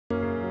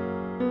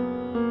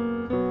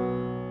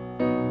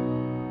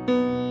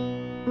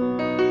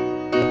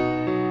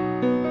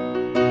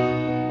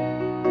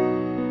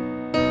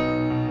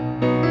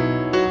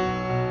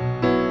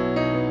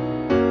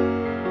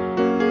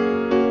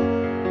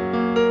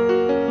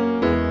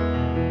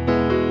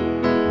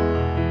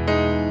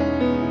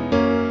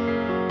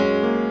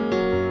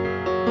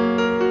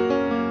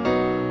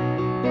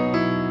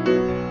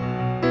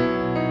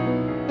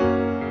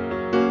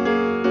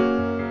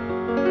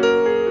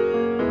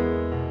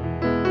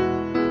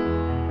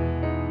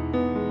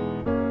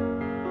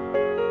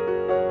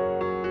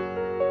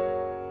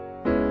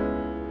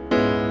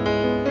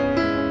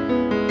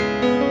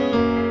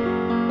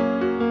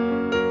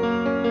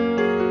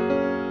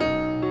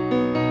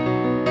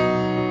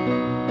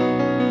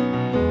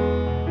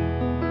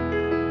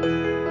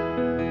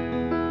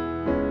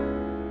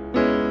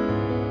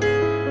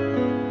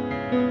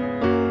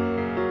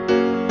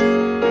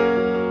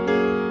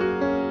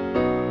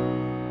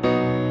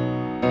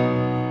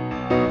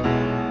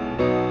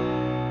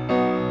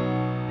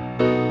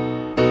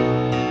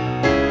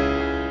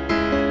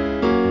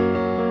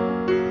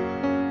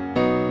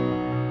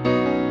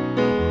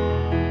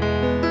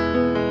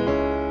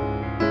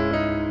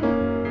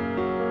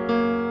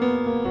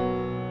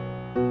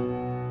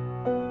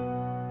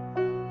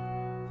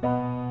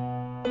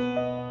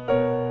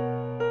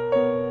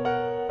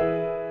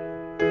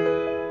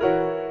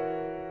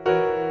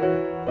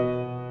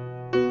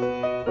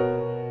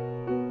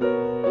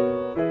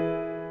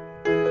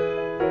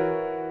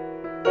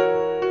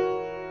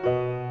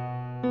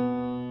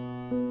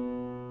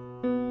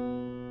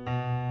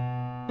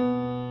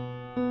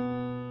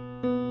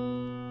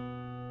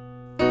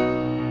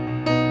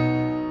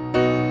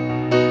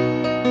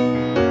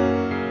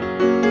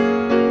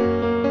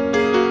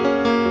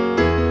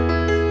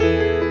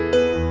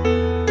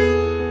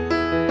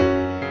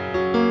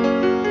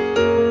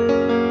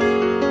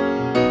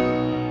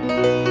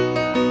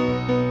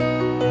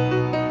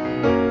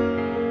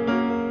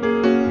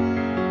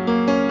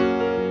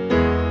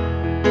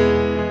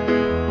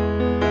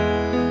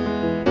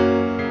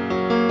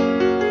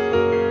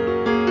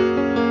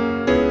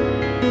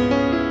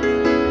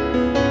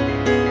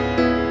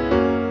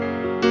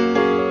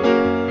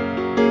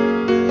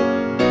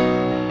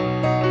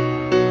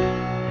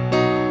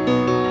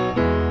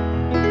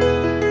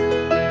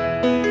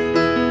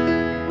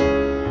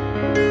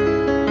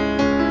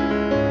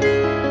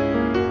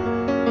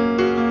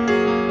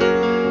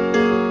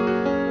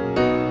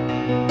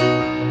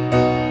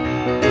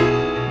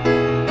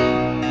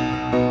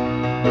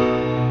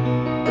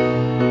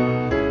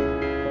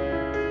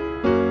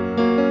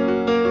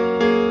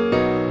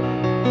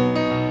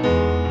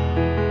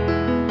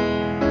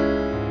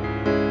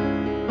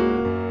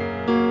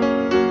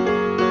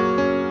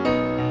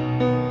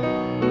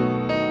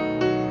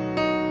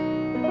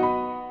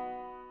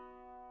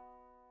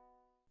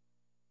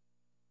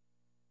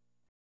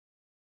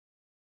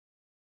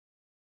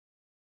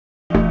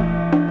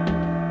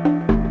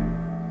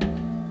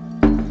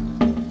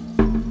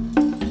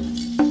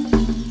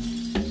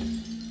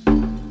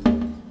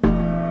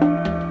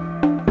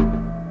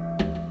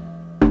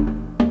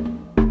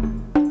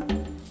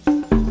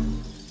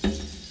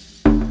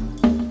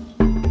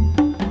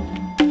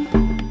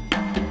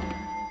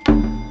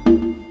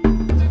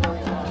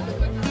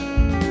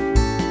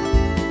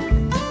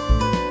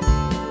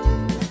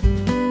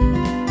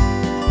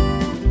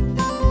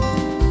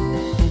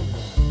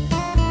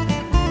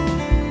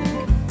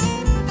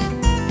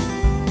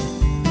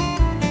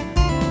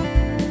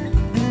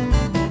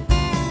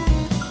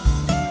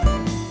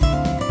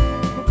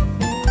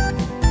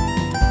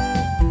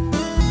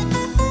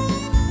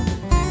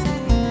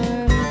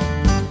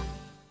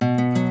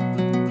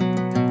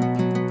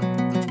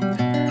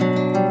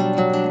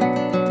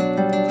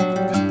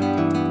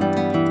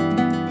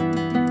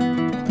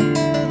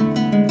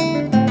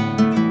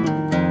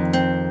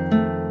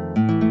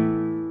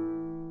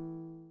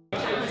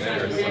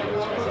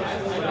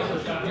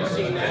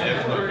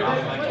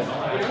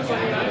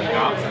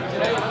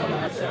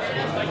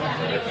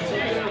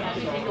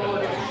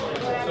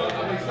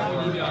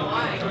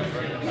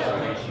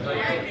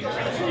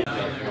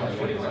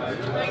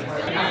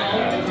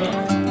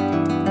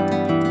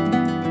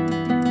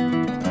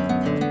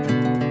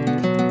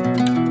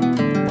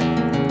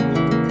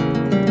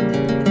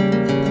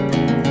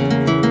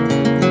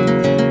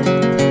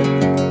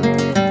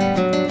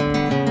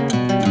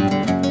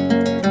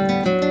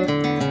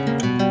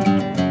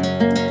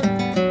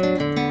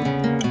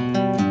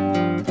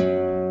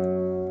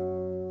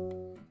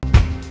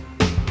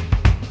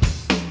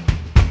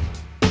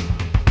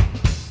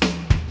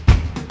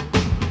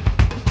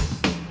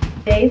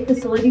Today,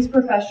 facilities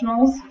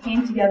professionals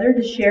came together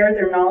to share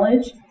their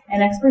knowledge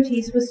and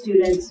expertise with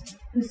students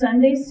who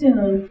someday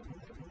soon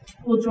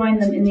will join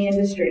them in the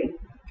industry.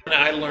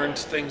 I learned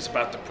things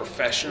about the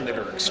profession that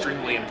are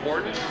extremely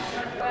important.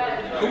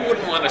 Who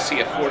wouldn't want to see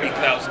a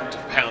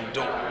 40,000-pound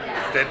door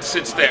that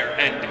sits there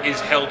and is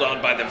held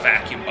on by the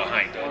vacuum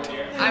behind it?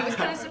 I was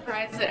kind of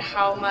surprised at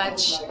how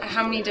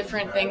many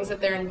different things that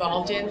they're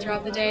involved in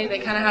throughout the day. They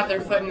kind of have their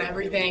foot in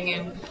everything,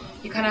 and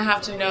you kind of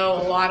have to know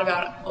a lot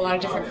about a lot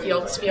of different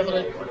fields to be able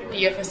to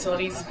be a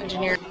facilities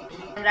engineer.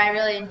 What I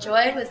really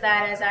enjoyed was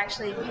that I was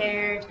actually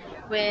paired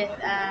with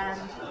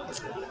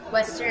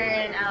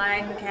Western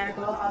Allied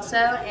Mechanical also,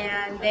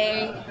 and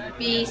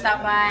we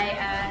stopped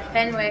by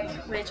Fenwick,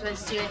 which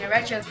was doing a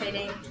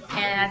retrofitting,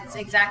 and that's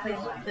exactly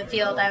the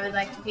field I would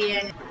like to be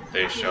in.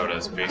 They showed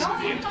us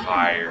basically the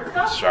entire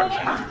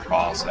construction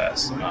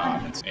process.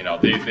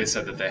 They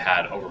said that they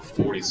had over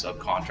 40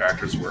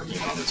 subcontractors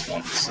working on this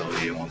one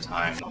facility at one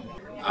time.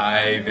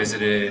 I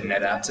visited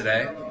NetApp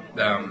today.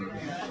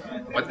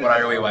 What I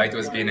really liked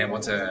was being able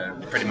to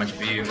pretty much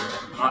be,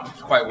 not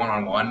quite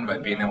one-on-one,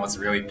 but being able to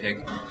really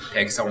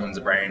pick someone's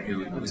brain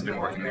who's been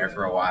working there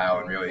for a while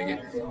and really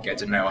get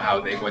to know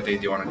what they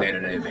do on a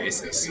day-to-day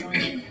basis.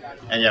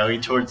 And yeah, we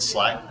toured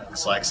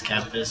Slack's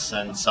campus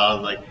and saw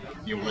I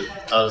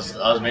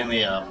was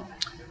mainly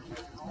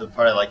the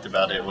part I liked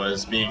about it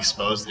was being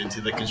exposed into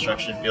the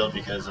construction field,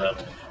 because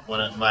one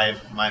of my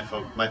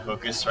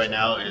focus right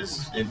now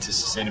is into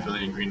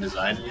sustainability and green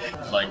design.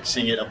 Like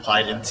seeing it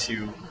applied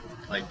into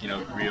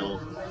real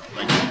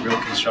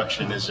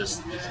construction is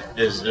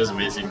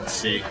amazing to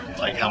see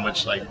how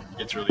much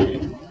it's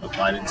really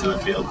applied into the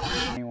field.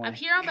 I'm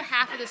here on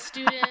behalf of the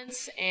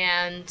students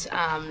and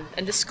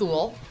the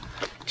school,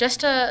 just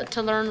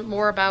to learn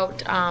more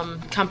about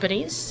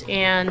companies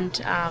and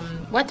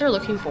what they're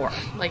looking for.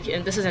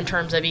 And this is in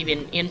terms of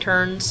even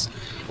interns,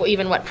 or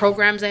even what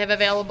programs they have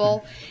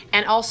available,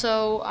 and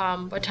also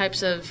what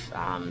types of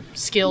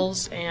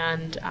skills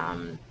and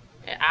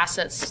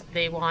assets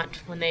they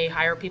want when they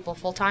hire people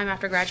full-time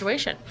after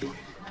graduation.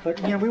 But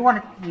we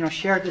want to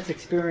share this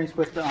experience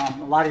with a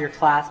lot of your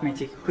classmates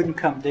who couldn't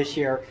come this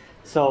year,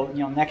 so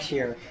next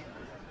year.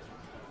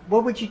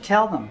 What would you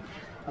tell them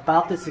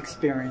about this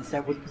experience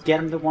that would get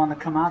them to want to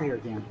come out here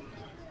again?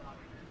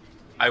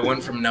 I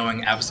went from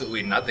knowing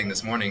absolutely nothing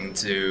this morning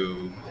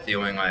to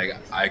feeling like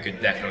I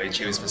could definitely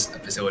choose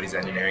facilities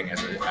engineering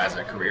as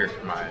a career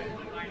for my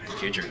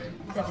future.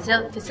 The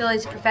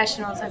facilities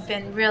professionals have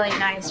been really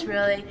nice,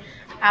 really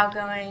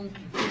outgoing,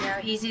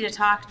 easy to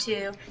talk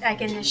to. I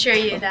can assure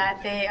you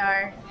that they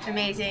are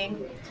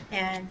amazing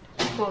and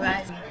cool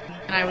guys.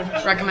 And I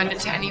would recommend it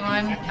to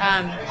anyone.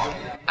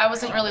 I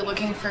wasn't really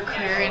looking for a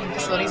career in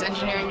facilities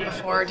engineering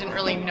before, didn't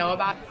really know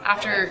about.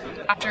 After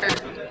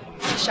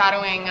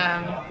shadowing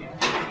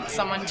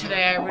someone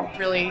today, I would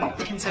really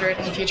consider it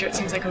in the future. It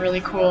seems like a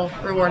really cool,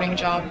 rewarding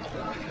job.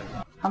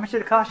 How much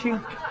did it cost you?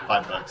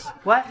 $5.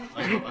 What?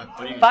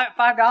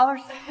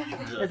 $5?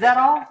 Is that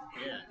all?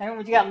 Yeah.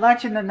 And you got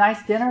lunch and a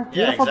nice dinner?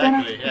 Beautiful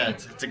exactly. Dinner? Yeah,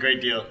 it's a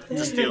great deal.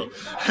 It's a steal.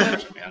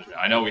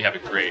 I know we have a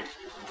great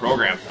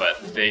program,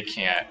 but they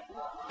can't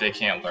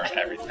learn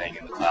everything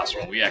in the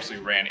classroom. We actually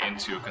ran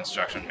into a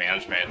construction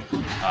management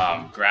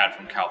grad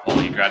from Cal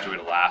Poly. He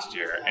graduated last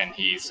year, and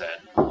he said,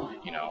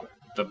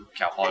 the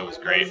Cal Poly was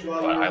great,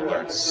 but I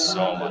learned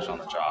so much on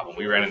the job. And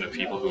we ran into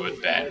people who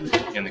had been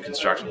in the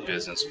construction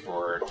business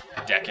for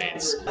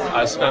decades.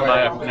 I spent my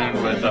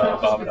afternoon with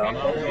Bob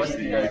Adamo, who's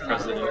the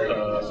president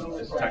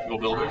of Technical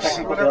Builders.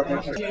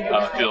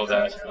 I feel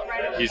that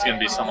he's going to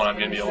be someone I'm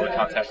going to be able to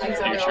contact in the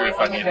future if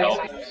I need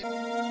help.